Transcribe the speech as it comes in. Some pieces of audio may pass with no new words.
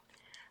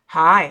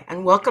Hi,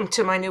 and welcome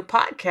to my new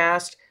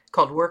podcast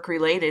called Work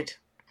Related.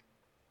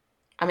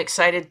 I'm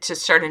excited to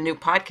start a new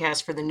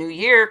podcast for the new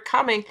year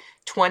coming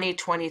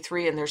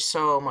 2023, and there's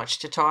so much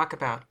to talk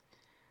about.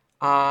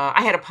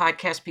 I had a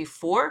podcast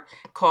before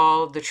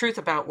called The Truth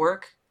About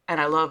Work,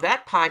 and I love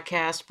that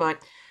podcast,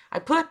 but I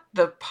put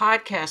the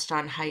podcast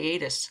on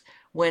hiatus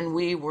when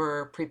we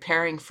were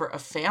preparing for a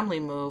family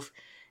move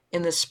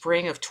in the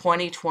spring of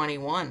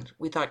 2021.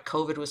 We thought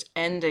COVID was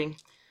ending.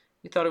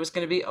 We thought it was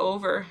going to be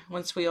over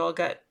once we all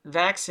got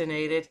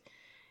vaccinated.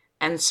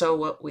 And so,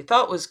 what we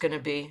thought was going to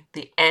be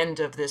the end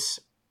of this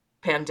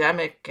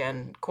pandemic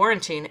and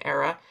quarantine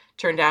era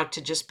turned out to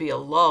just be a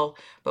lull.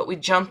 But we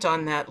jumped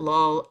on that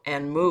lull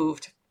and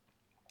moved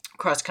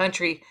cross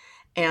country,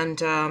 and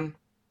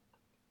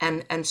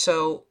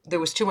so there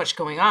was too much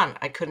going on.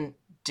 I couldn't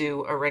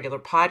do a regular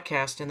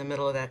podcast in the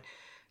middle of that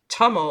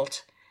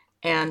tumult.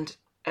 And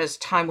as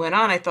time went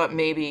on, I thought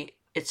maybe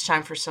it's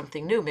time for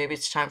something new. Maybe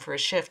it's time for a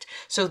shift.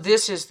 So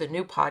this is the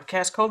new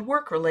podcast called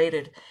Work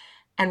Related.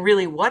 And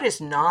really, what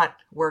is not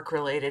work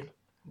related?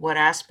 What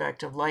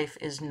aspect of life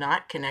is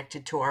not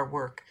connected to our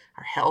work?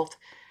 Our health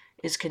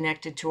is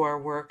connected to our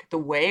work. The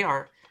way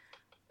our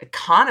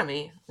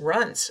economy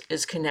runs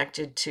is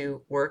connected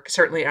to work.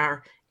 Certainly,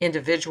 our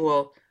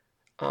individual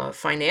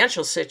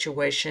financial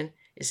situation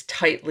is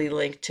tightly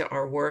linked to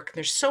our work.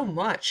 There's so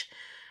much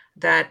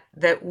that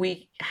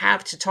we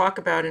have to talk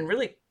about, and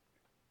really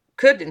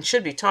could and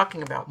should be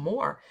talking about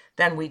more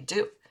than we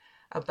do,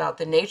 about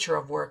the nature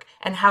of work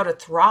and how to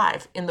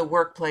thrive in the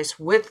workplace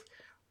with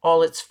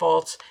all its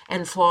faults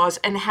and flaws,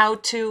 and how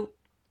to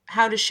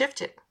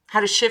shift it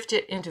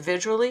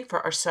individually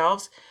for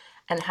ourselves,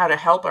 and how to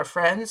help our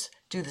friends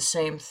do the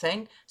same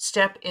thing,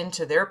 step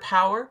into their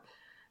power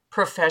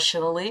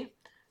professionally,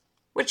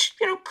 which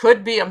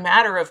could be a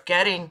matter of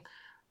getting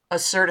a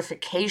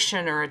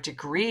certification or a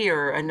degree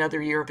or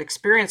another year of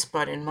experience,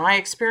 but in my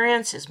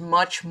experience is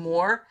much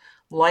more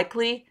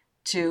likely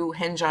to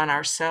hinge on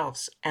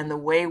ourselves and the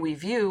way we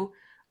view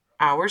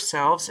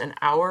ourselves and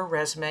our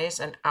resumes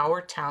and our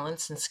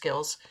talents and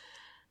skills.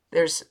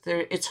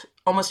 It's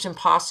almost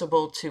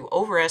impossible to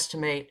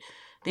overestimate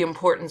the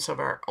importance of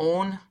our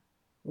own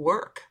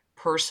work,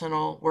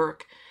 personal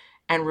work,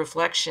 and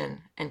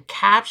reflection, and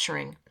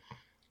capturing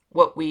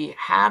what we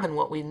have and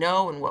what we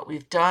know and what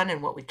we've done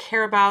and what we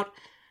care about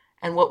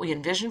and what we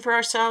envision for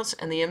ourselves,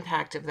 and the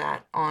impact of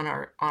that on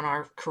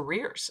our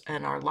careers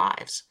and our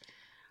lives,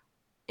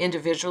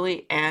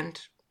 individually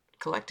and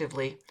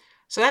collectively.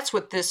 So that's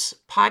what this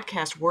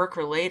podcast, Work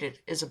Related,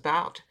 is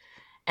about.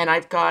 And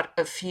I've got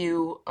a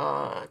few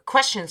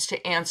questions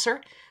to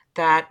answer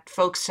that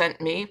folks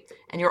sent me.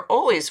 And you're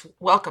always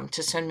welcome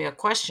to send me a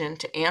question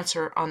to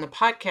answer on the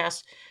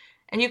podcast.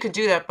 And you can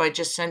do that by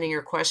just sending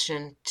your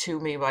question to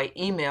me by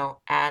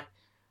email at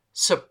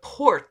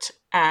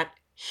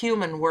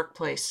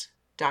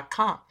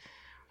support@humanworkplace.com.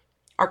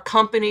 Our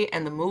company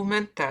and the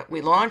movement that we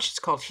launched is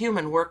called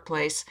Human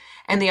Workplace.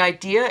 And the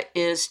idea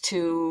is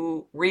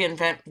to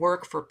reinvent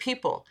work for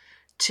people,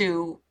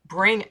 to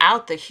bring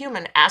out the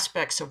human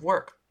aspects of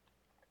work.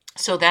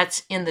 So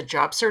that's in the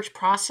job search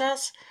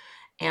process.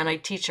 And I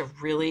teach a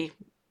really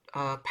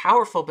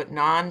powerful but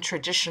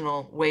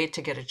non-traditional way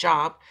to get a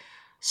job,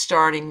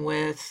 starting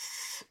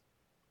with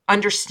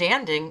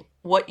understanding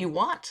what you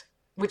want,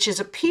 which is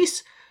a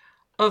piece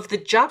of the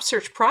job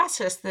search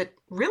process that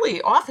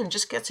really often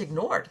just gets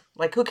ignored.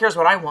 Like, who cares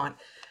what I want?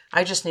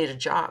 I just need a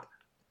job.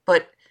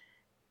 But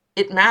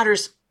it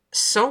matters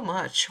so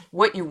much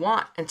what you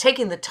want, and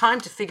taking the time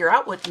to figure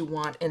out what you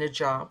want in a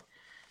job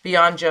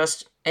beyond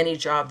just any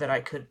job that I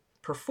could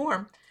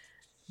perform,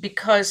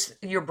 because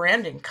your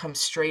branding comes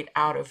straight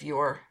out of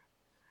your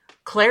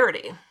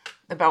clarity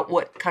about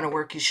what kind of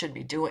work you should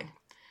be doing,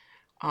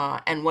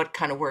 and what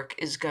kind of work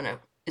is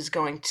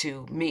going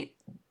to meet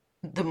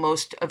the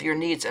most of your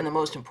needs and the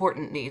most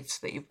important needs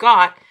that you've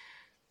got,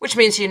 which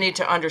means you need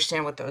to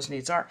understand what those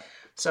needs are.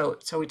 So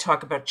we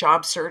talk about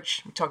job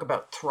search, we talk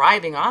about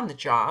thriving on the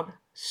job,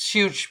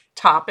 huge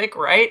topic,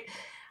 right?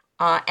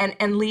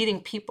 And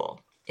leading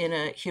people in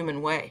a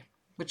human way,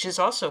 which is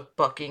also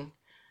bucking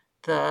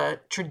the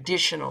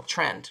traditional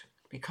trend,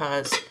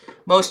 because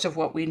most of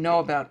what we know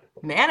about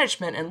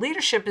management and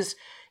leadership is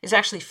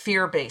actually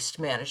fear-based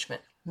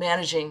management,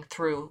 managing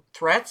through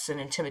threats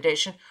and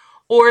intimidation,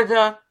 or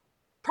the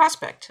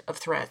prospect of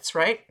threats,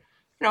 right?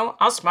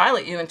 I'll smile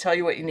at you and tell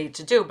you what you need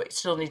to do, but you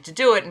still need to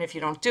do it. And if you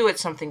don't do it,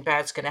 something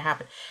bad's going to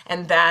happen.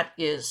 And that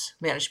is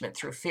management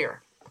through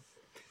fear.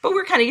 But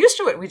we're kind of used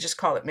to it. We just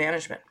call it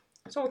management.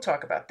 So we'll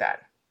talk about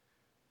that.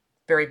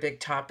 Very big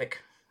topic.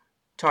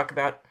 Talk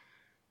about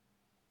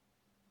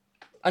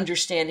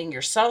understanding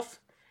yourself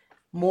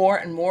more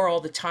and more all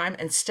the time,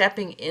 and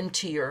stepping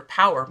into your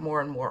power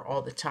more and more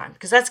all the time.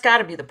 Because that's got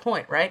to be the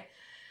point, right?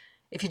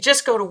 If you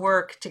just go to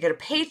work to get a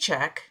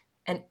paycheck,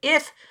 and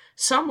if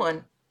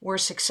someone were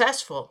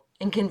successful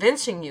in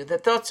convincing you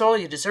that that's all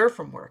you deserve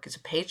from work is a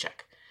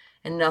paycheck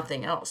and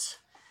nothing else,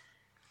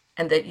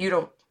 and that you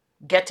don't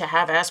get to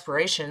have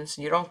aspirations,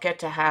 you don't get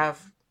to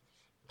have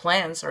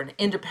plans or an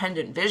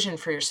independent vision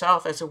for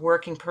yourself as a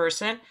working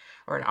person,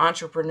 or an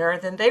entrepreneur,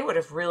 then they would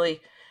have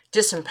really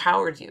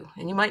disempowered you,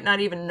 and you might not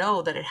even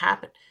know that it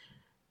happened,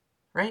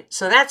 right?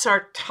 So that's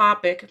our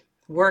topic,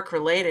 work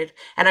related,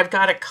 and I've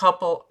got a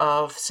couple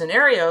of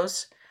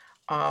scenarios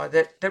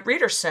that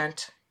readers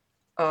sent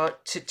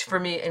for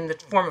me in the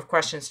form of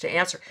questions to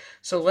answer.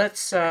 So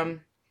let's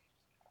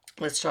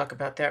talk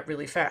about that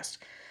really fast.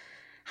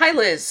 Hi,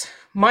 Liz.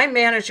 My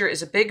manager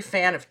is a big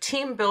fan of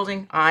team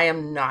building. I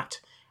am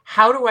not.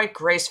 How do I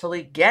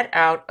gracefully get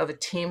out of a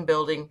team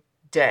building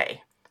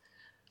day?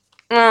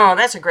 Oh,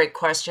 that's a great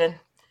question.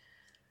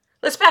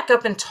 Let's back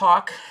up and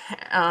talk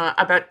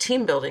about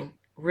team building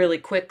really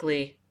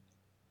quickly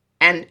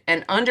and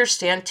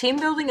understand team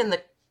building in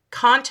the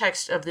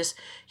context of this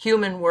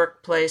human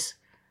workplace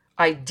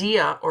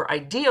idea or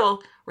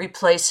ideal,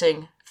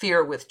 replacing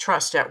fear with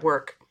trust at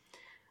work.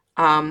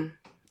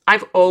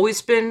 I've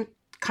always been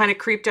kind of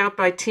creeped out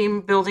by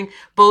team building,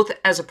 both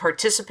as a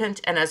participant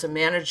and as a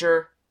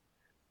manager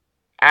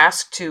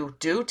asked to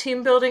do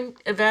team building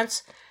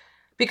events.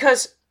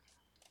 Because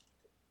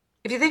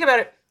if you think about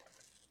it,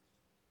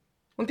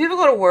 when people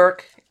go to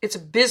work, it's a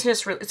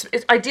business,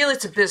 ideally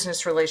it's a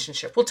business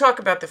relationship. We'll talk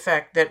about the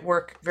fact that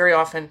work very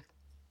often,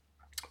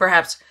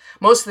 perhaps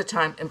most of the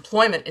time,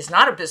 employment is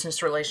not a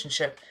business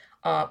relationship,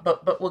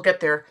 but we'll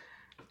get there.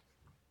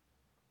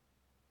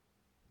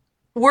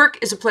 Work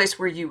is a place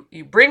where you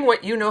bring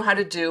what you know how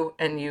to do,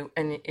 and you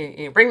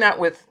bring that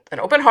with an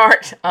open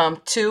heart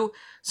to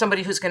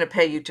somebody who's going to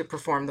pay you to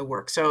perform the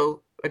work.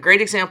 So a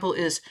great example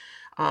is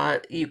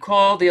you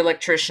call the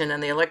electrician,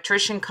 and the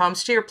electrician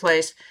comes to your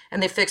place,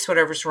 and they fix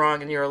whatever's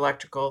wrong in your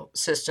electrical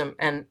system,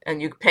 and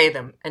you pay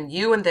them, and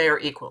you and they are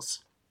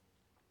equals.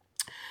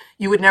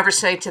 You would never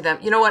say to them,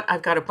 you know what,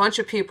 I've got a bunch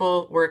of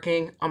people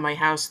working on my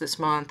house this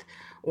month,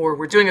 or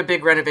we're doing a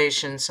big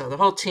renovation, so the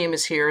whole team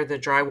is here, the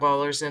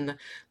drywallers and the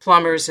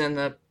plumbers and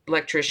the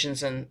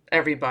electricians and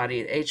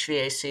everybody, the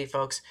HVAC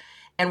folks,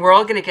 and we're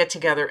all going to get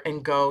together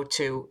and go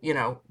to,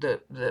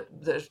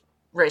 the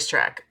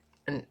racetrack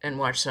and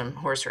watch some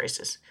horse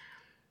races.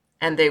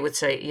 And they would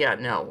say, yeah,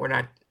 no,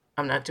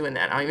 I'm not doing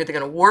that. I'm either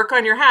going to work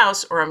on your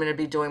house, or I'm going to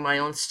be doing my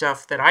own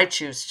stuff that I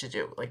choose to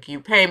do. Like,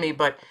 you pay me,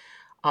 but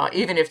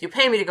even if you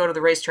pay me to go to the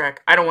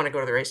racetrack, I don't want to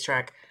go to the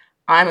racetrack.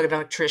 I'm an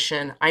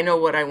electrician. I know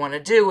what I want to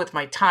do with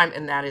my time,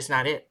 and that is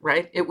not it,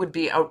 right? It would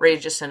be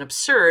outrageous and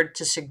absurd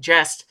to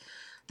suggest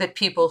that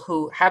people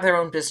who have their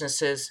own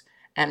businesses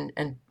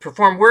and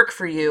perform work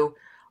for you,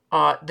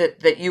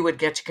 that you would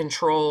get to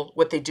control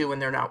what they do when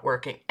they're not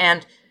working.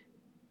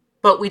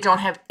 But we don't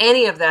have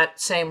any of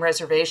that same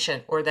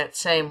reservation or that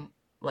same,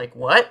 like,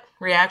 what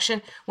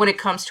reaction when it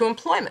comes to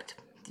employment.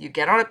 You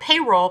get on a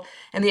payroll,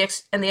 and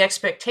the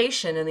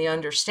expectation and the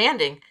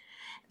understanding,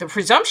 the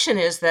presumption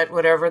is that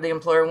whatever the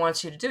employer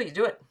wants you to do, you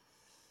do it,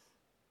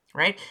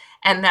 right?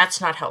 And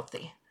that's not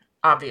healthy,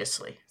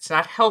 obviously. It's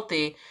not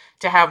healthy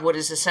to have what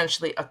is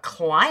essentially a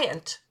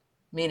client,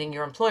 meaning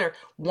your employer,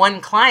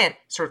 one client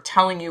sort of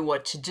telling you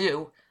what to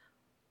do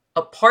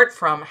apart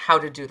from how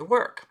to do the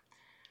work.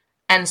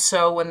 And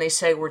so when they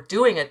say we're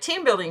doing a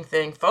team building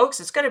thing,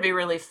 folks, it's going to be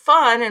really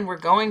fun, and we're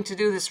going to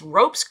do this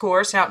ropes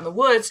course out in the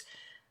woods,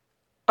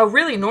 a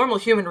really normal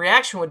human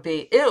reaction would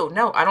be, ew,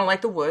 no, I don't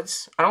like the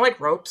woods. I don't like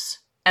ropes.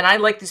 And I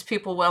like these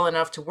people well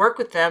enough to work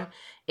with them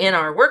in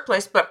our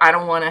workplace, but I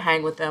don't want to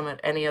hang with them at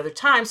any other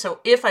time. So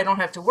if I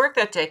don't have to work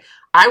that day,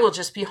 I will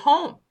just be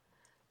home.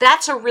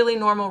 That's a really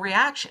normal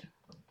reaction,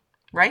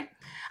 right?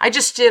 I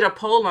just did a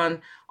poll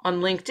on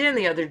LinkedIn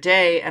the other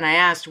day, and I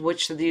asked,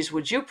 which of these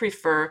would you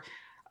prefer?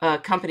 A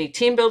company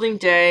team building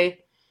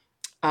day,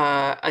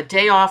 a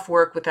day off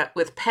work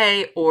with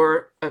pay,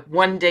 or a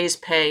 1 day's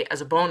pay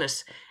as a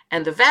bonus?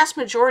 And the vast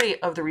majority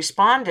of the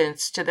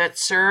respondents to that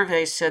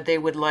survey said they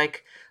would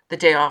like the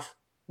day off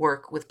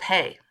work with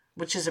pay,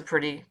 which is a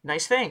pretty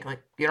nice thing.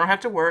 Like, you don't have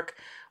to work.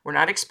 We're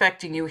not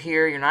expecting you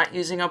here. You're not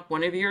using up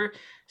one of your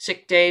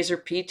sick days or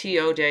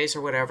PTO days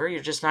or whatever. You're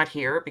just not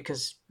here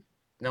because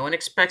no one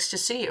expects to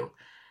see you.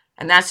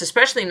 And that's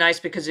especially nice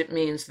because it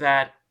means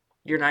that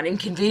you're not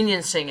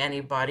inconveniencing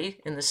anybody,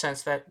 in the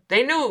sense that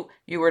they knew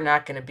you were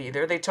not going to be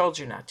there. They told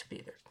you not to be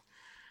there.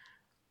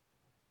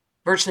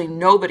 Virtually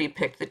nobody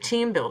picked the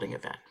team building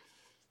event.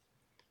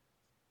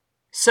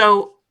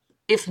 So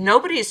if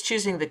nobody is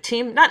choosing the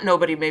team, not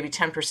nobody, maybe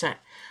 10%,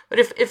 but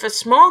if a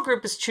small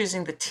group is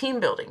choosing the team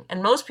building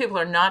and most people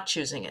are not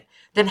choosing it,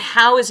 then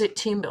how is it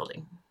team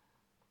building?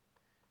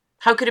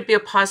 How could it be a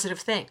positive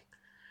thing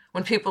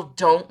when people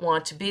don't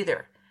want to be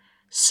there?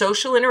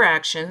 Social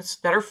interactions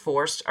that are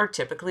forced are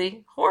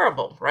typically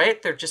horrible,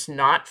 right? They're just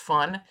not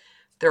fun.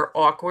 They're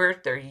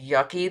awkward. They're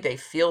yucky. They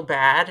feel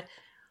bad.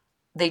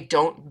 They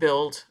don't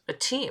build a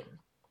team,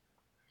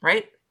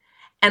 right?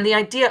 And the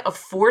idea of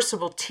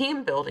forcible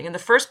team building in the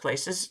first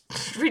place is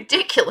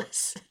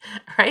ridiculous,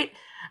 right?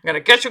 I'm going to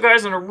get you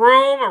guys in a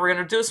room, and we're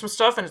going to do some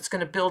stuff, and it's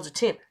going to build a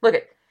team. Look,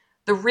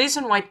 the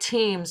reason why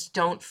teams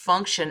don't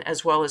function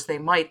as well as they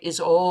might is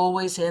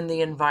always in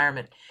the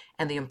environment.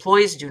 And the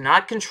employees do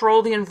not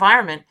control the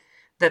environment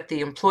that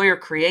the employer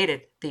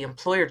created. The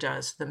employer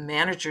does. The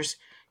managers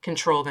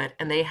control that,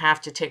 and they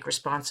have to take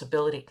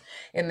responsibility.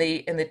 In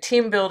the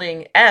team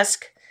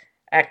building-esque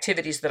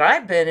activities that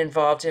I've been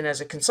involved in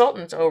as a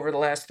consultant over the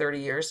last 30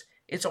 years,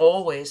 it's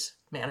always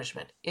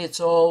management. It's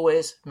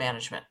always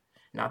management.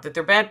 Not that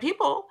they're bad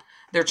people.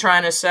 They're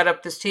trying to set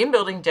up this team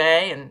building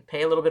day and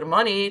pay a little bit of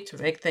money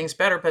to make things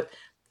better, but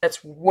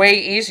that's way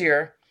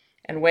easier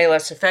and way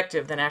less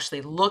effective than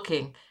actually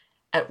looking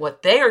at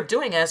what they are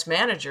doing as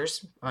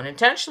managers,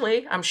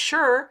 unintentionally, I'm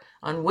sure,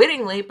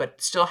 unwittingly,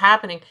 but still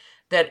happening,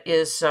 that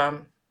is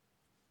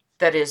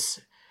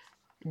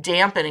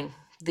dampening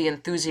the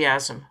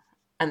enthusiasm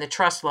and the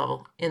trust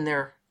level in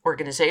their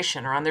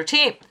organization or on their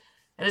team.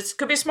 And it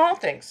could be small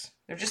things.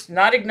 They're just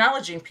not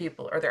acknowledging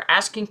people, or they're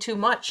asking too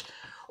much,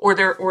 or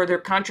they're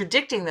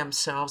contradicting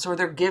themselves, or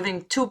they're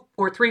giving 2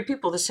 or 3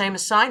 people the same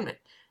assignment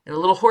in a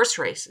little horse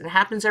race. And it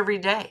happens every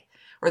day.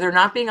 Or they're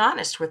not being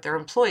honest with their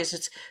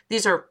employees.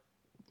 These are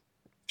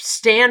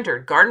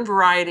standard garden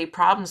variety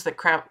problems that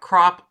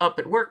crop up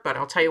at work. But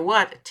I'll tell you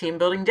what, a team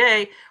building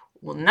day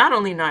will not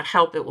only not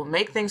help, it will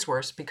make things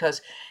worse,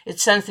 because it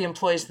sends the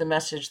employees the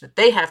message that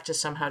they have to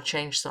somehow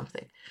change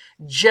something.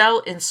 Gel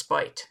in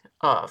spite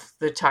of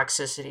the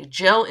toxicity,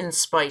 gel in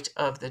spite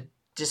of the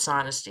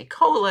dishonesty,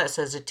 coalesce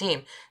as a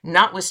team,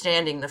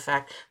 notwithstanding the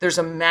fact there's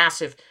a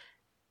massive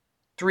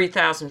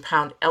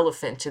 3,000-pound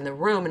elephant in the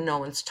room and no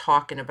one's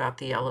talking about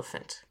the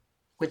elephant,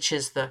 which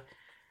is the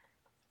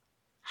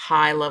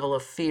high level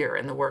of fear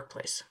in the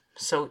workplace.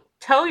 So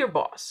tell your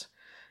boss,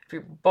 if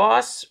your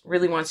boss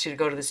really wants you to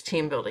go to this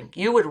team building,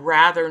 you would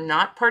rather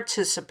not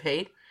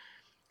participate.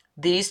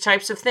 These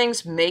types of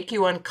things make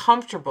you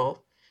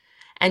uncomfortable,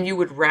 and you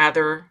would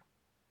rather,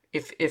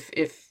 if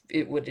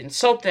it would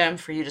insult them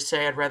for you to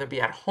say, I'd rather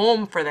be at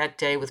home for that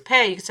day with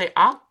pay, you could say,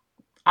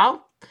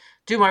 I'll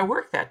do my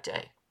work that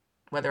day.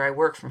 Whether I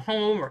work from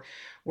home or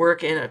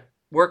work in a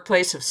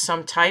workplace of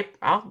some type,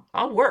 I'll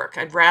work.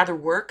 I'd rather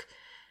work.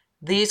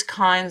 These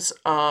kinds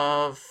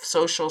of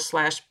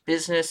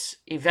social/business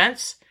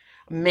events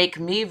make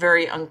me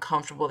very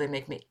uncomfortable. They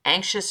make me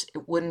anxious.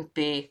 It wouldn't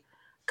be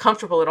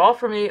comfortable at all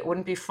for me. It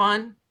wouldn't be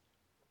fun.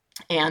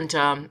 And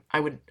I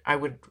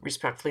would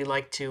respectfully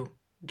like to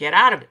get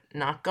out of it,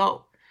 not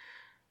go.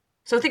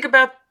 So think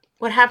about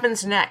what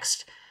happens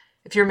next.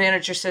 If your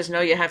manager says, no,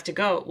 you have to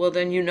go, well,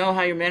 then you know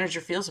how your manager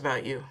feels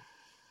about you,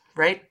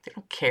 right? They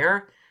don't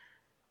care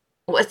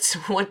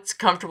what's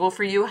comfortable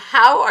for you.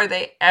 How are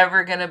they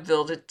ever going to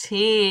build a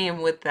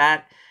team with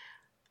that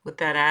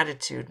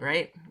attitude,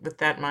 right? With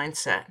that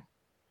mindset.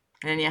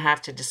 And you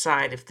have to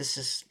decide if this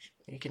is,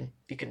 you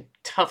can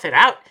tough it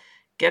out,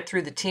 get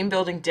through the team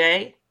building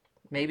day.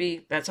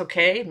 Maybe that's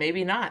okay.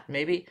 Maybe not.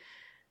 Maybe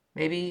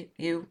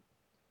you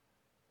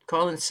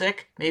call in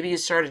sick. Maybe you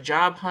start a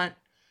job hunt.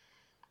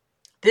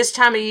 This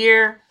time of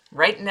year,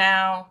 right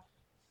now,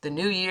 the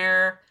new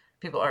year,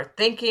 people are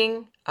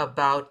thinking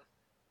about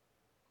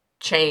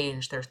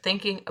change. They're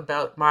thinking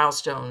about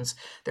milestones.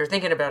 They're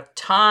thinking about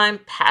time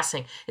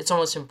passing. It's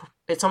almost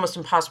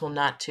impossible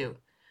not to.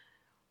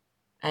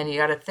 And you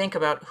got to think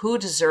about who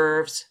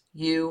deserves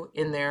you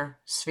in their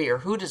sphere,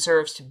 who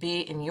deserves to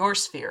be in your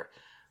sphere,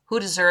 who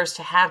deserves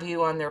to have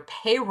you on their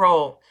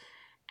payroll.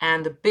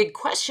 And the big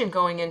question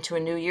going into a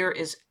new year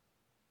is,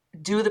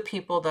 do the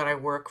people that I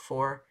work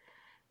for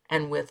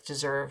and with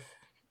deserve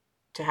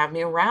to have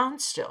me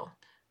around still?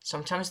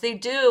 Sometimes they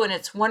do, and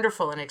it's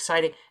wonderful and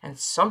exciting, and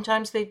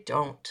sometimes they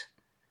don't.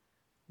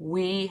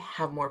 We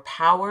have more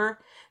power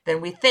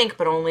than we think,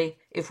 but only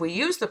if we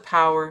use the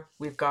power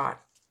we've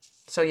got.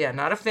 So yeah,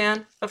 not a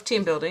fan of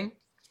team building.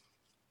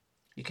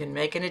 You can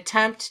make an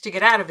attempt to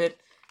get out of it,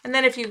 and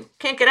then if you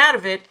can't get out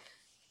of it,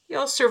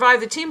 you'll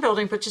survive the team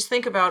building, but just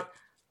think about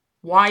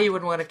why you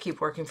would want to keep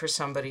working for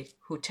somebody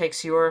who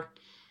takes your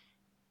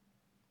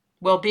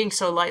well-being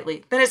so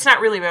lightly. Then it's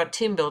not really about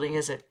team building,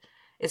 is it?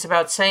 It's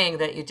about saying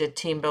that you did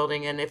team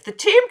building, and if the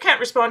team can't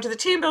respond to the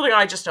team building,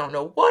 I just don't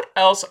know what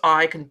else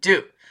I can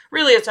do.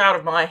 Really, it's out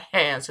of my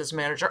hands as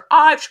manager.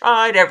 I've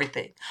tried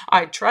everything.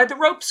 I tried the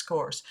ropes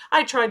course.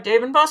 I tried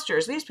Dave and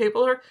Buster's. These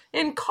people are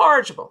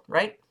incorrigible,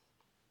 right?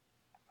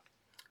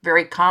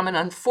 Very common,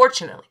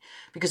 unfortunately,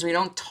 because we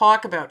don't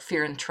talk about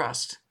fear and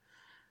trust.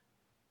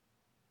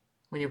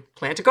 When you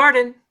plant a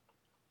garden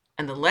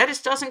and the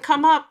lettuce doesn't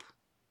come up,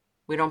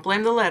 we don't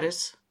blame the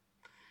lettuce.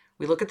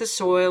 We look at the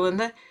soil and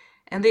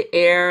the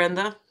air and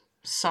the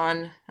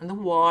sun and the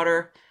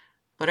water.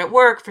 But at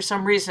work, for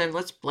some reason,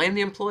 let's blame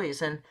the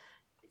employees. And,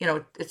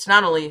 it's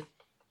not only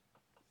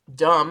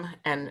dumb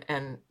and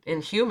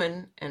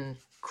inhuman and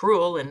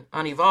cruel and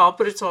unevolved,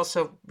 but it's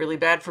also really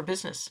bad for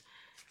business.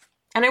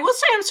 And I will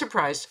say I'm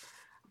surprised.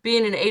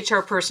 Being an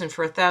HR person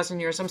for 1,000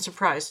 years, I'm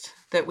surprised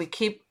that we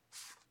keep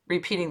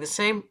repeating the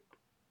same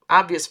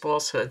obvious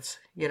falsehoods,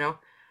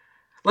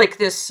 Like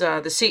this,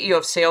 the CEO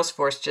of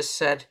Salesforce just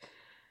said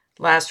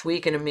last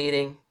week in a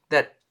meeting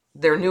that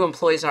their new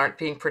employees aren't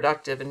being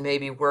productive and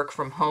maybe work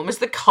from home is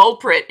the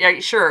culprit. Yeah,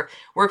 sure,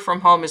 work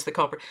from home is the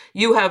culprit.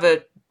 You have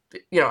a,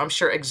 I'm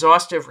sure,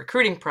 exhaustive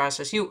recruiting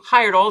process. You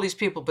hired all these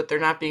people, but they're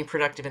not being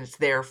productive and it's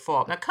their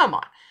fault. Now, come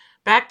on.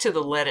 Back to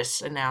the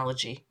lettuce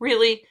analogy.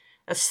 Really?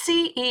 A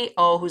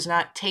CEO who's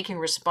not taking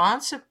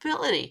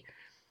responsibility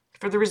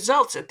for the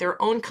results at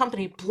their own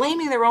company,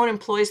 blaming their own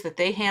employees that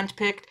they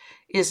handpicked,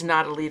 is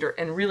not a leader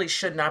and really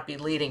should not be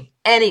leading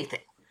anything,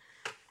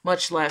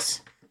 much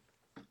less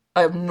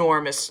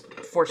enormous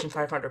Fortune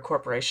 500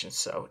 corporations.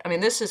 So, I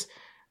mean,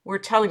 we're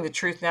telling the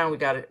truth now. We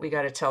got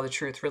to tell the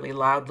truth really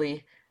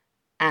loudly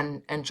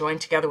and join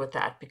together with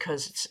that,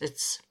 because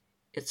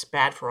it's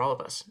bad for all of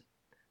us.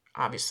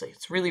 Obviously,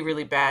 it's really,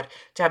 really bad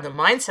to have the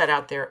mindset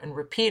out there and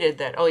repeated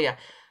that, oh yeah,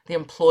 the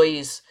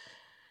employees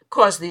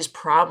cause these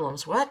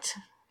problems. What?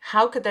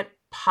 How could that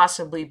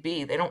possibly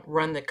be? They don't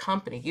run the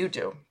company. You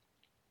do.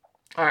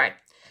 All right.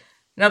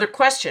 Another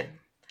question.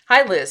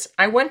 Hi, Liz.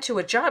 I went to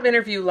a job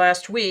interview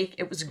last week.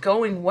 It was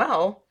going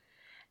well,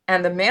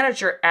 and the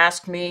manager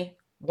asked me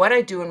what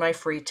I do in my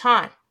free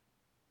time.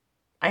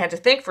 I had to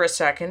think for a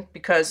second,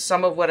 because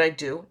some of what I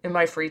do in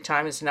my free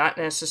time is not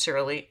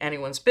necessarily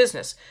anyone's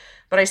business.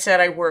 But I said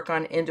I work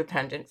on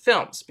independent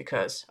films,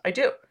 because I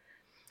do.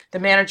 The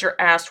manager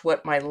asked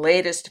what my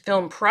latest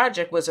film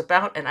project was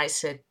about, and I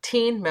said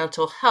teen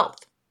mental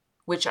health,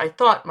 which I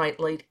thought might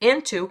lead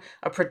into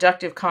a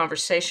productive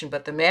conversation.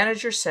 But the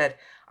manager said,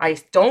 I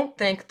don't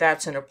think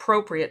that's an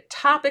appropriate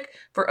topic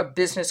for a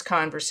business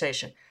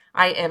conversation.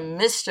 I am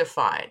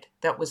mystified.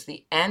 That was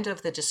the end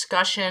of the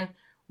discussion.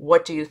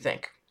 What do you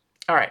think?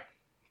 All right.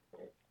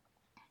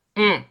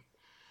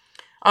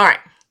 All right.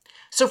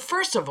 So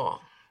first of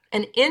all,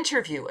 an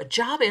interview, a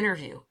job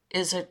interview,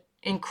 is an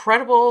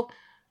incredible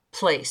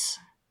place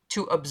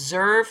to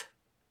observe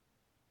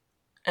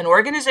an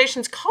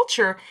organization's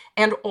culture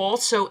and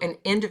also an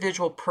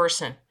individual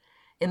person.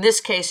 In this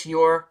case,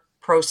 your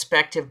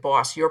prospective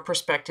boss, your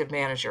prospective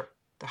manager,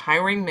 the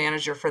hiring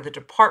manager for the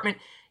department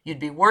you'd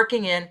be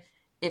working in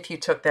if you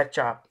took that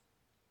job.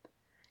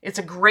 It's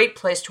a great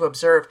place to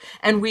observe.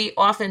 And we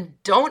often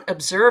don't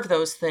observe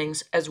those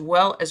things as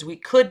well as we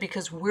could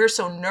because we're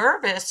so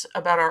nervous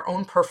about our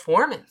own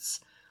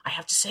performance. I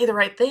have to say the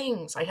right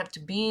things. I have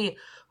to be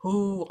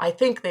who I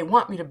think they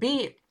want me to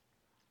be.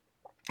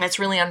 That's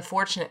really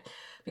unfortunate,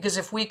 because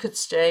if we could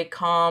stay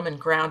calm and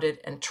grounded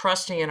and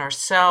trusting in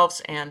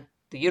ourselves and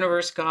the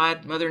universe,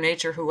 God, Mother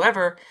Nature,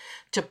 whoever,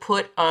 to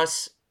put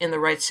us in the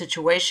right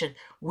situation,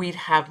 we'd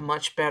have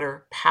much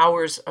better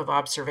powers of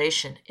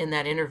observation in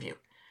that interview.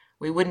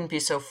 We wouldn't be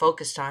so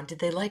focused on, did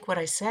they like what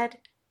I said?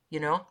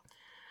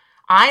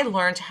 I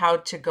learned how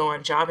to go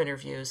on job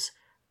interviews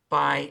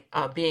by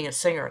being a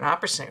singer, an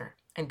opera singer,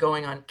 and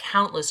going on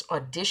countless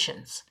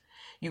auditions.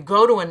 You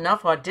go to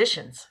enough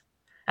auditions,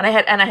 and I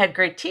had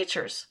great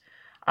teachers.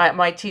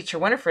 My teacher,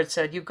 Winifred,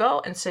 said, you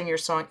go and sing your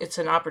song. It's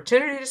an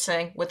opportunity to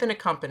sing with an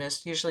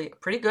accompanist, usually a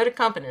pretty good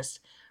accompanist.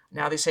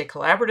 Now they say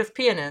collaborative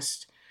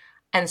pianist,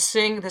 and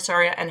sing this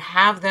aria and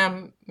have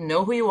them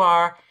know who you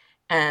are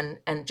and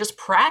just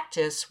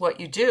practice what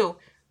you do.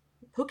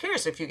 Who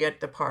cares if you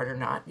get the part or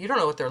not? You don't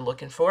know what they're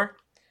looking for.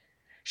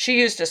 She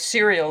used a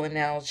cereal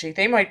analogy.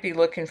 They might be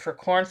looking for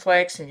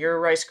cornflakes and your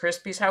Rice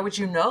Krispies. How would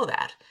you know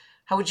that?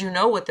 How would you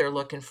know what they're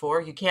looking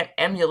for? You can't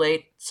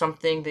emulate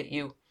something that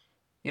you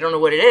don't know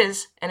what it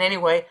is. And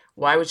anyway,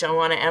 why would you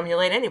want to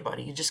emulate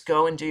anybody? You just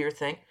go and do your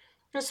thing.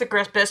 That's the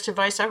best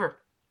advice ever.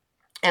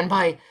 And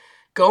by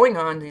going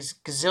on these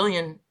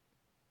gazillion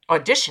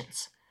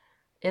auditions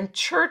in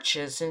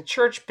churches, in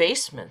church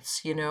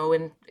basements,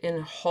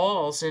 in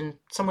halls, in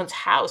someone's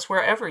house,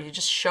 wherever, you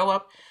just show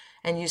up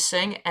and you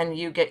sing and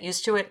you get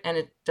used to it, and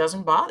it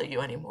doesn't bother you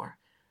anymore.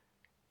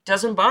 It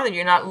doesn't bother you.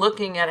 You're not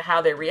looking at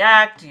how they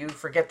react. You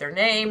forget their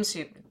names.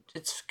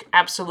 It's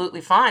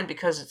absolutely fine,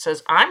 because it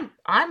says I'm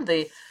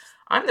the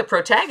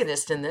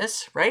protagonist in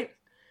this, right?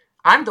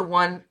 I'm the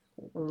one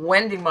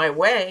wending my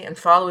way and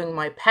following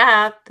my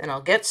path, and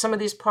I'll get some of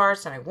these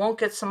parts and I won't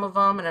get some of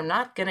them, and I'm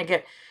not going to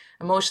get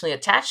emotionally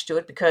attached to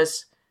it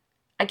because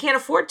I can't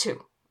afford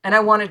to. And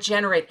I want to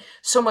generate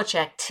so much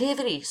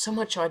activity, so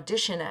much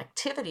audition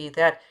activity,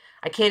 that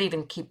I can't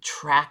even keep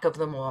track of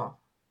them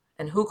all.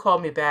 And who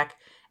called me back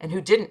and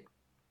who didn't.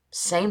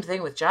 Same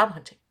thing with job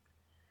hunting.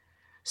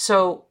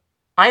 So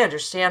I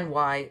understand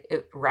why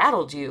it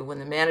rattled you when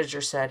the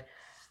manager said,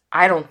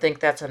 I don't think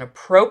that's an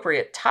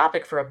appropriate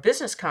topic for a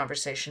business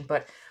conversation,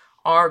 but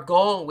our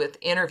goal with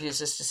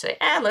interviews is to say,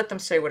 let them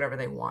say whatever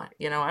they want.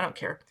 I don't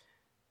care.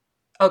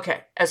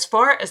 Okay, as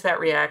far as that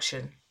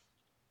reaction,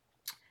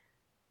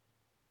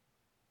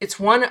 it's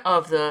one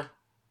of the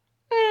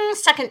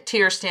second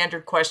tier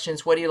standard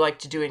questions. What do you like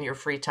to do in your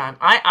free time?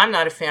 I'm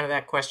not a fan of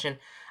that question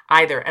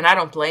either. And I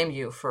don't blame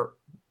you for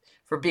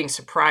being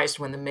surprised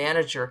when the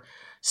manager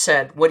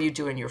said, what do you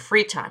do in your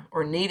free time?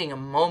 Or needing a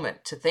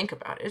moment to think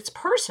about it. It's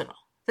personal.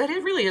 That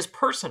it really is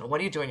personal. What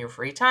do you do in your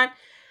free time?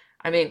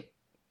 I mean,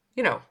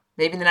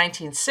 maybe in the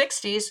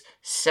 1960s,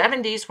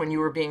 70s, when you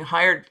were being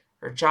hired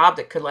for a job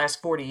that could last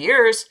 40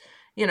 years,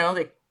 they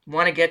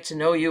want to get to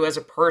know you as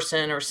a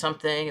person or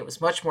something. It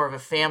was much more of a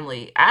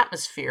family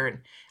atmosphere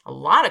in a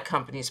lot of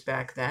companies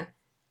back then.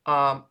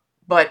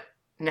 But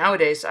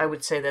nowadays, I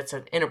would say that's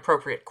an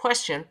inappropriate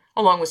question,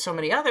 along with so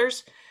many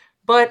others.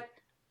 But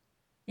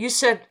you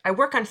said, I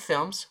work on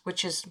films,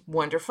 which is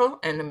wonderful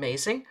and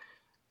amazing.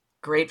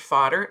 great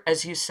fodder,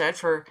 as you said,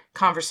 for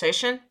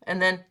conversation.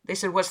 And then they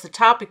said, what's the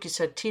topic? You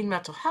said teen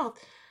mental health.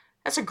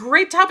 That's a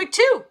great topic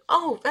too.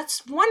 Oh,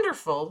 that's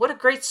wonderful. What a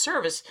great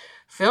service.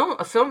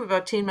 A film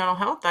about teen mental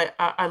health.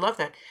 I love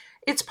that.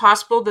 It's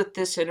possible that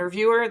this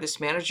interviewer, this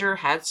manager,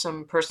 had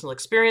some personal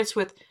experience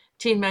with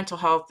teen mental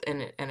health,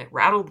 and it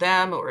rattled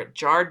them or it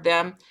jarred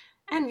them.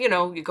 And,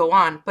 you go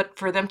on. But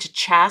for them to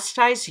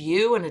chastise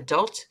you, an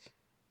adult,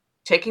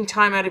 taking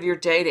time out of your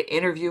day to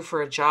interview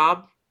for a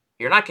job,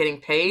 you're not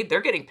getting paid.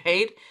 They're getting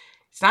paid.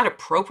 It's not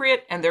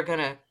appropriate, and they're going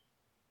to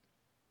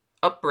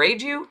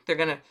upbraid you. They're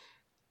going to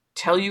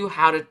tell you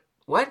how to,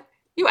 what?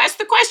 You asked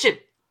the question.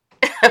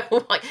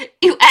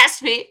 You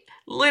asked me,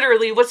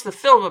 literally, what's the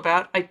film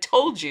about? I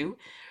told you.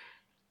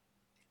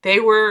 They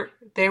were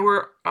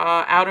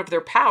out of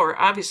their power,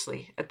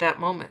 obviously, at that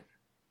moment.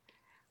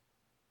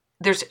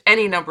 There's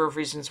any number of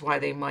reasons why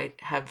they might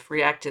have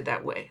reacted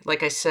that way.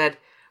 Like I said,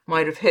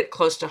 might have hit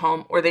close to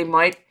home, or they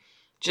might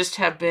just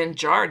have been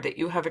jarred that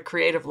you have a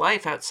creative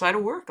life outside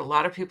of work. A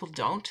lot of people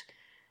don't.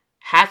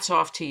 Hats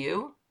off to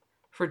you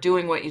for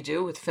doing what you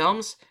do with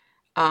films.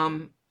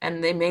 And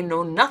they may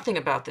know nothing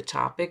about the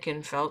topic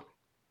and felt,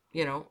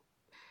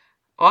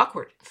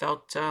 awkward,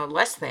 felt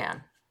less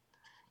than.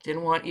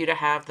 Didn't want you to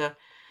have the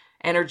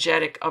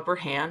energetic upper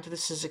hand.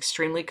 This is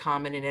extremely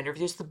common in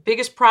interviews. The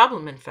biggest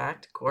problem, in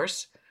fact, of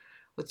course,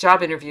 with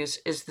job interviews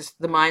is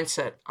the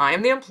mindset. I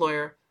am the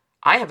employer.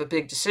 I have a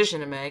big decision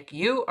to make.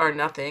 You are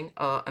nothing,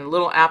 a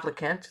little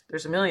applicant.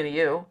 There's a million of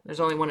you. There's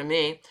only one of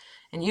me.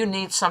 And you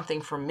need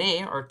something from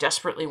me, or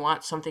desperately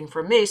want something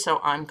from me. So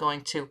I'm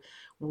going to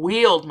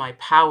wield my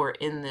power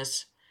in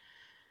this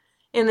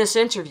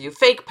interview.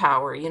 Fake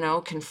power,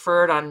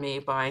 conferred on me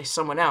by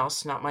someone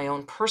else, not my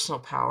own personal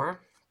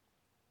power.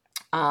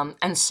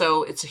 And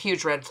so it's a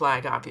huge red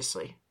flag,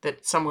 obviously,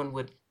 that someone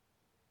would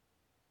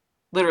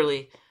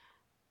literally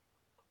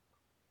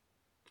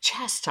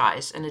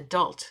chastise an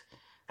adult.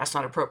 That's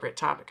not an appropriate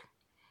topic.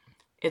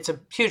 It's a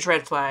huge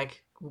red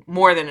flag,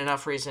 more than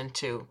enough reason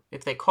to,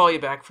 if they call you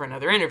back for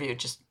another interview,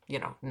 just,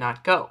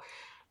 not go.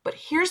 But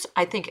here's,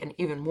 I think, an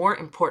even more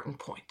important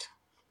point.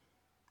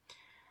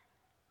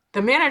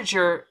 The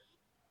manager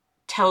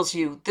tells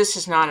you this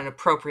is not an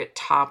appropriate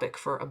topic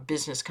for a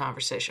business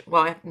conversation.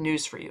 Well, I have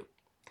news for you.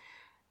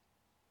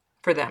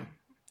 For them,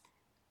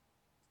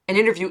 an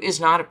interview is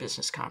not a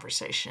business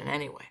conversation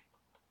anyway.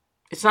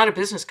 It's not a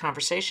business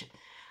conversation.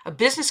 A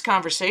business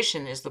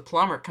conversation is the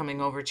plumber coming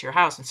over to your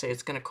house and say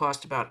it's going to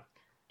cost about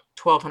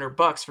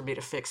 $1,200 for me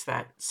to fix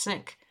that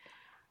sink.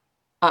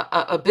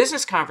 A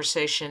business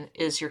conversation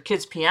is your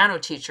kid's piano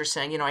teacher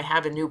saying, I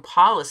have a new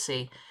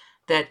policy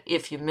that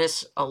if you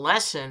miss a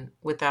lesson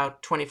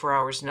without 24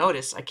 hours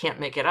notice, I can't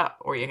make it up,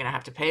 or you're going to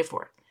have to pay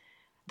for it.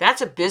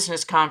 That's a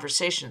business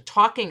conversation.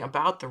 Talking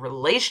about the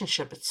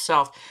relationship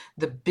itself,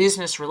 the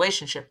business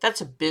relationship, that's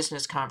a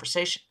business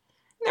conversation.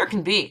 There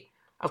can be,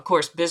 of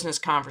course, business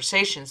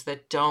conversations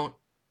that don't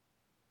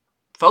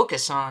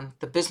focus on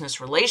the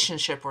business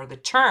relationship or the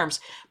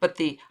terms, but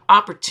the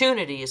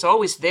opportunity is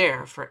always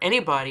there for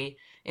anybody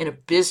in a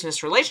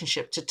business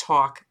relationship to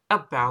talk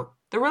about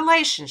the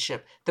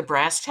relationship, the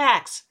brass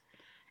tacks.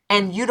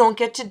 And you don't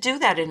get to do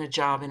that in a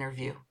job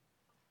interview.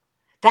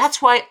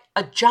 That's why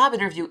a job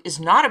interview is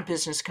not a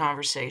business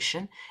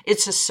conversation.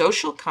 It's a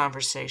social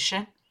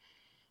conversation.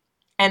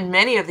 And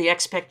many of the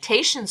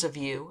expectations of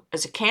you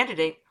as a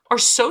candidate are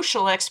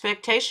social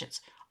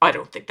expectations. I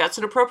don't think that's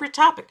an appropriate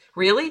topic.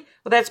 Really?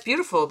 Well, that's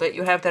beautiful that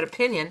you have that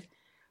opinion.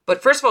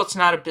 But first of all, it's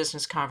not a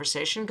business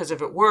conversation, because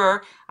if it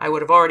were, I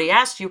would have already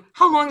asked you,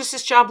 how long does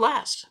this job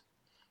last?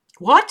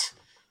 What?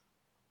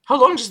 How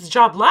long does the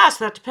job last?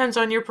 That depends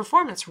on your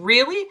performance.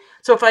 Really?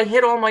 So if I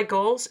hit all my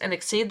goals and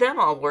exceed them,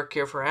 I'll work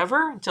here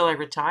forever until I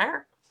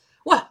retire?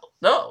 Well,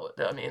 no.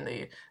 I mean,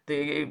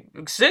 the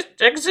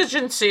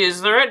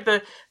exigencies,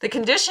 the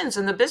conditions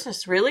in the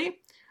business, really?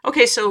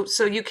 Okay, so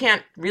you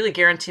can't really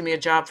guarantee me a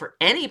job for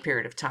any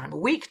period of time, a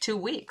week, 2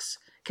 weeks.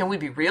 Can we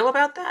be real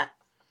about that?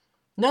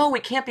 No, we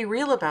can't be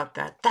real about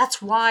that.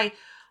 That's why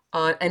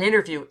an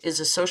interview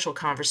is a social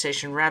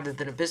conversation rather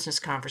than a business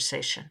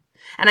conversation.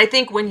 And I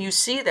think when you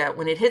see that,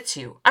 when it hits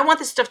you, I want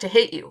this stuff to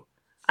hit you.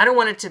 I don't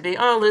want it to be,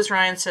 oh, Liz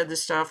Ryan said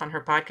this stuff on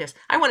her podcast.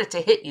 I want it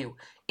to hit you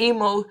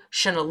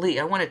emotionally.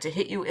 I want it to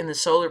hit you in the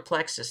solar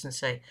plexus and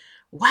say,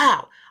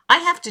 wow, I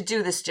have to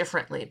do this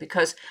differently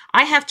because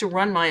I have to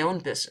run my own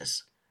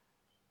business,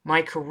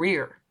 my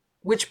career,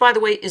 which, by the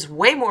way, is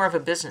way more of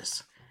a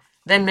business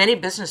than many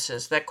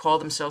businesses that call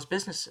themselves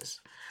businesses.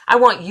 I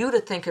want you to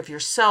think of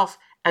yourself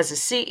as a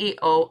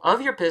CEO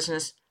of your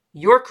business,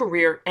 your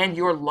career, and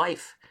your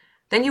life.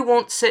 Then you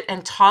won't sit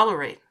and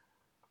tolerate,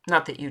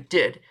 not that you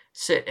did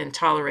sit and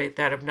tolerate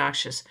that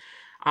obnoxious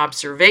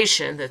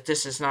observation that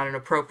this is not an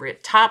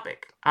appropriate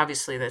topic.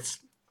 Obviously, that's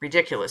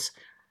ridiculous.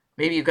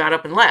 Maybe you got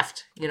up and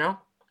left,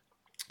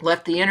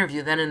 left the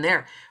interview then and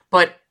there.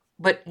 But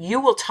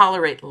you will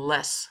tolerate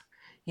less.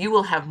 You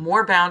will have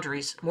more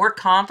boundaries, more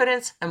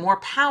confidence, and more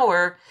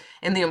power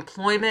in the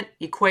employment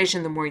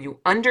equation the more you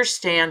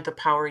understand the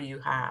power you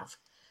have.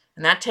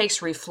 And that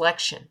takes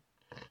reflection,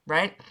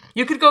 right?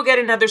 You could go get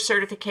another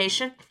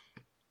certification.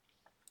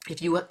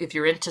 If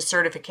you're into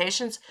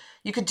certifications,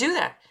 you could do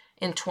that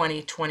in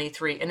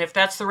 2023. And if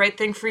that's the right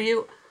thing for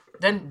you,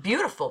 then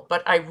beautiful.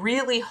 But I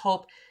really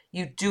hope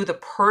you do the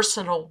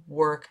personal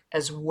work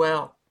as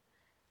well.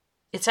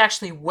 It's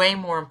actually way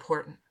more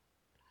important.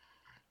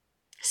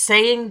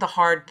 Saying the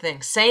hard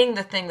thing, saying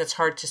the thing that's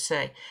hard to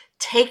say,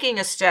 taking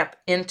a step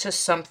into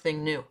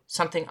something new,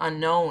 something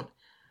unknown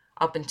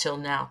up until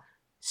now.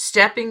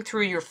 Stepping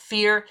through your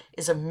fear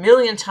is a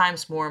million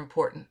times more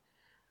important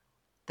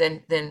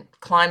than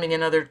climbing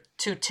another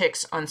 2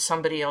 ticks on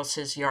somebody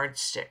else's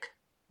yardstick,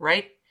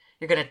 right?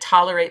 You're going to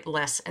tolerate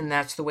less, and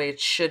that's the way it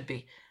should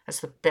be. That's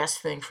the best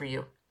thing for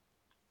you.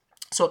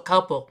 So a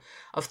couple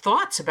of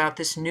thoughts about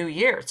this new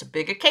year. It's a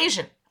big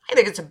occasion. I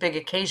think it's a big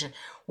occasion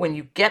when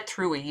you get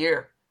through a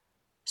year,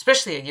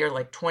 especially a year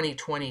like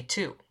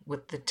 2022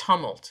 with the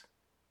tumult,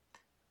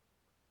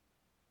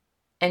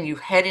 and you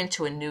head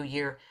into a new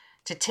year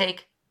to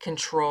take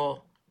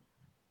control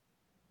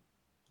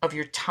of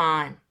your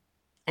time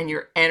and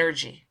your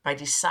energy by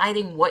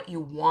deciding what you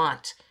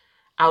want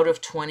out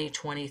of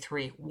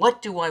 2023.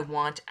 What do I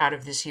want out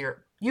of this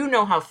year? You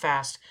know how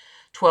fast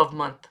 12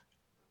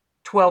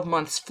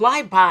 months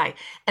fly by,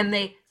 and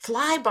they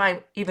fly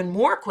by even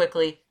more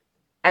quickly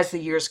as the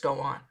years go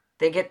on.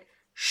 They get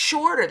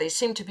shorter. They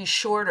seem to be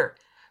shorter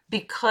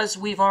because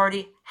we've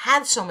already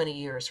had so many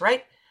years,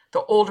 right?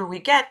 The older we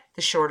get,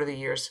 the shorter the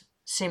years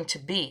seem to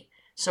be.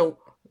 So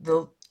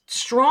the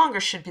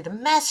stronger should be the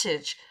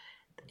message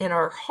in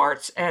our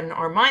hearts and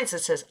our minds that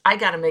says, I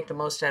got to make the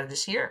most out of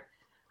this year.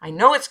 I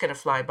know it's going to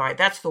fly by.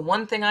 That's the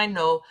one thing I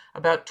know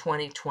about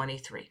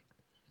 2023.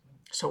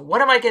 So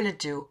what am I going to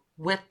do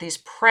with these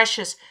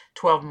precious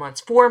 12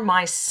 months for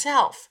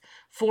myself,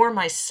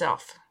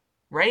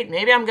 right?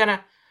 Maybe I'm going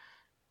to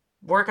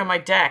work on my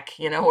deck,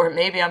 or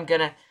maybe I'm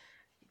going to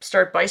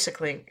start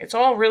bicycling. It's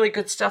all really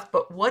good stuff,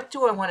 but what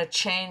do I want to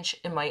change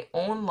in my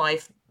own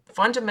life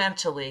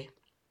fundamentally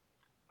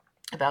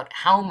about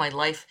how my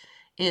life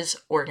is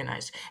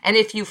organized? And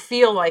if you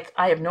feel like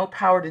I have no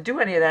power to do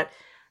any of that,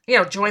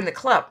 join the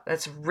club.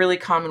 That's a really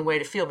common way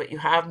to feel, but you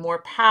have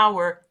more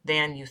power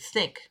than you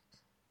think.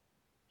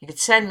 You could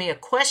send me a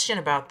question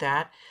about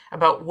that,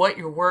 about what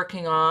you're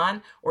working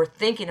on or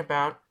thinking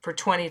about for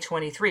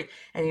 2023.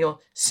 And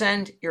you'll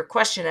send your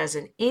question as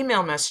an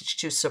email message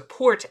to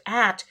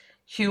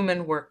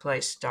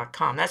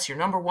support@humanworkplace.com. That's your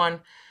number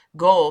one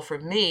goal for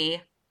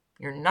me.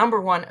 Your number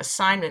one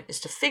assignment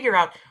is to figure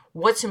out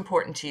what's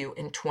important to you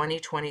in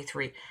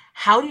 2023.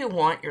 How do you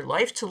want your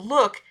life to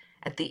look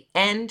at the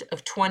end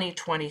of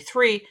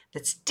 2023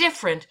 that's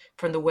different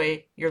from the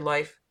way your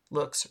life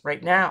looks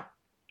right now?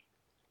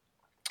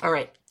 All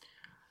right.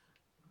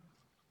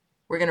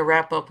 We're going to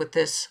wrap up with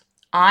this.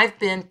 I've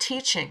been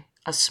teaching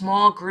a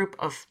small group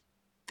of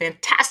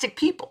fantastic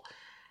people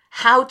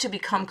how to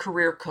become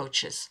career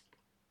coaches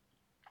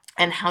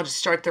and how to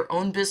start their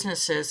own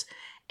businesses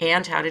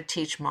and how to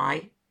teach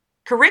my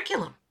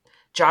curriculum,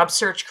 job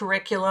search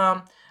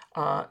curriculum,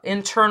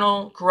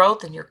 internal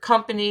growth in your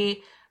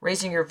company,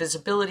 raising your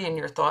visibility and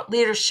your thought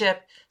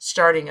leadership,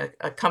 starting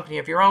a company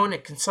of your own, a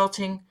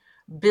consulting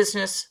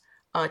business,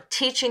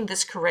 teaching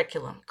this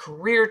curriculum,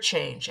 career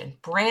change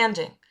and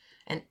branding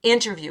and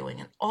interviewing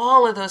and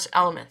all of those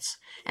elements.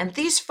 And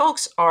these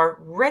folks are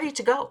ready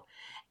to go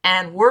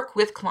and work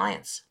with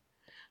clients.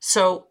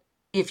 So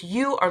if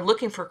you are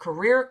looking for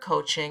career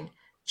coaching,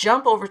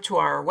 jump over to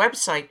our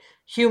website,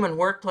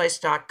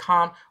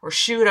 humanworkplace.com, or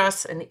shoot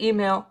us an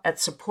email at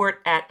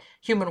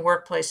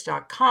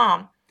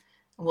support@humanworkplace.com,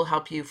 and we'll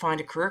help you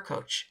find a career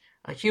coach,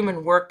 a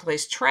Human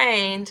Workplace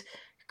trained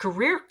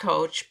career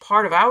coach,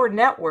 part of our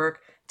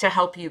network to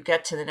help you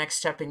get to the next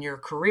step in your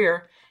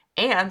career.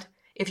 And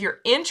if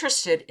you're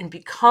interested in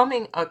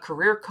becoming a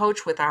career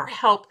coach with our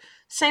help,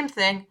 same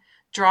thing,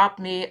 drop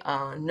me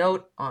a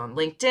note on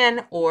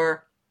LinkedIn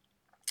or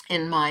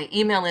in my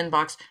email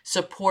inbox,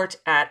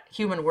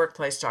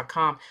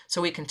 support@humanworkplace.com,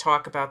 so we can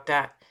talk about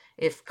that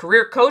if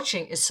career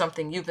coaching is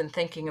something you've been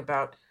thinking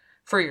about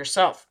for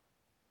yourself.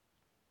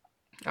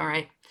 All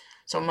right.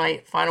 So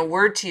my final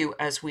word to you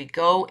as we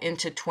go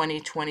into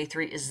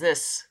 2023 is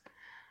this.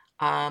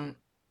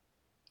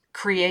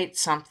 Create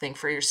something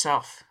for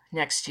yourself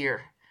next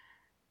year.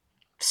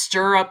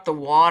 Stir up the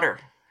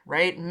water,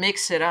 right?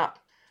 Mix it up.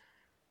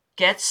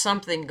 Get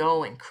something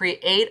going.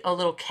 Create a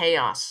little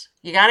chaos.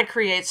 You got to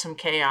create some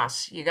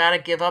chaos. You got to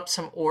give up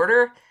some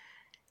order.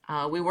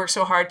 We work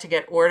so hard to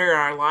get order in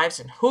our lives,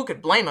 and who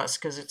could blame us?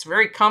 Because it's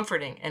very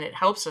comforting and it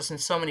helps us in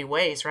so many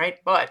ways,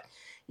 right? But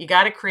you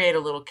got to create a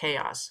little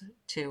chaos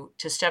to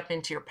step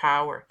into your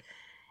power.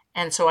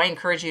 And so I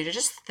encourage you to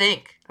just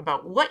think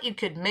about what you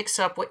could mix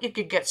up, what you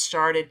could get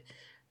started.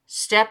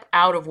 Step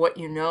out of what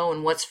you know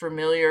and what's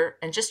familiar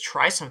and just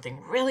try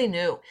something really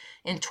new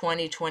in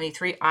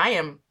 2023. I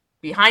am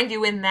behind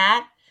you in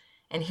that.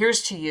 And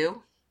here's to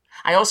you.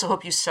 I also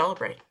hope you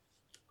celebrate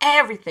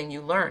everything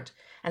you learned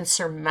and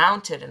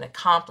surmounted and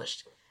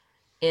accomplished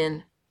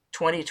in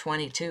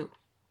 2022.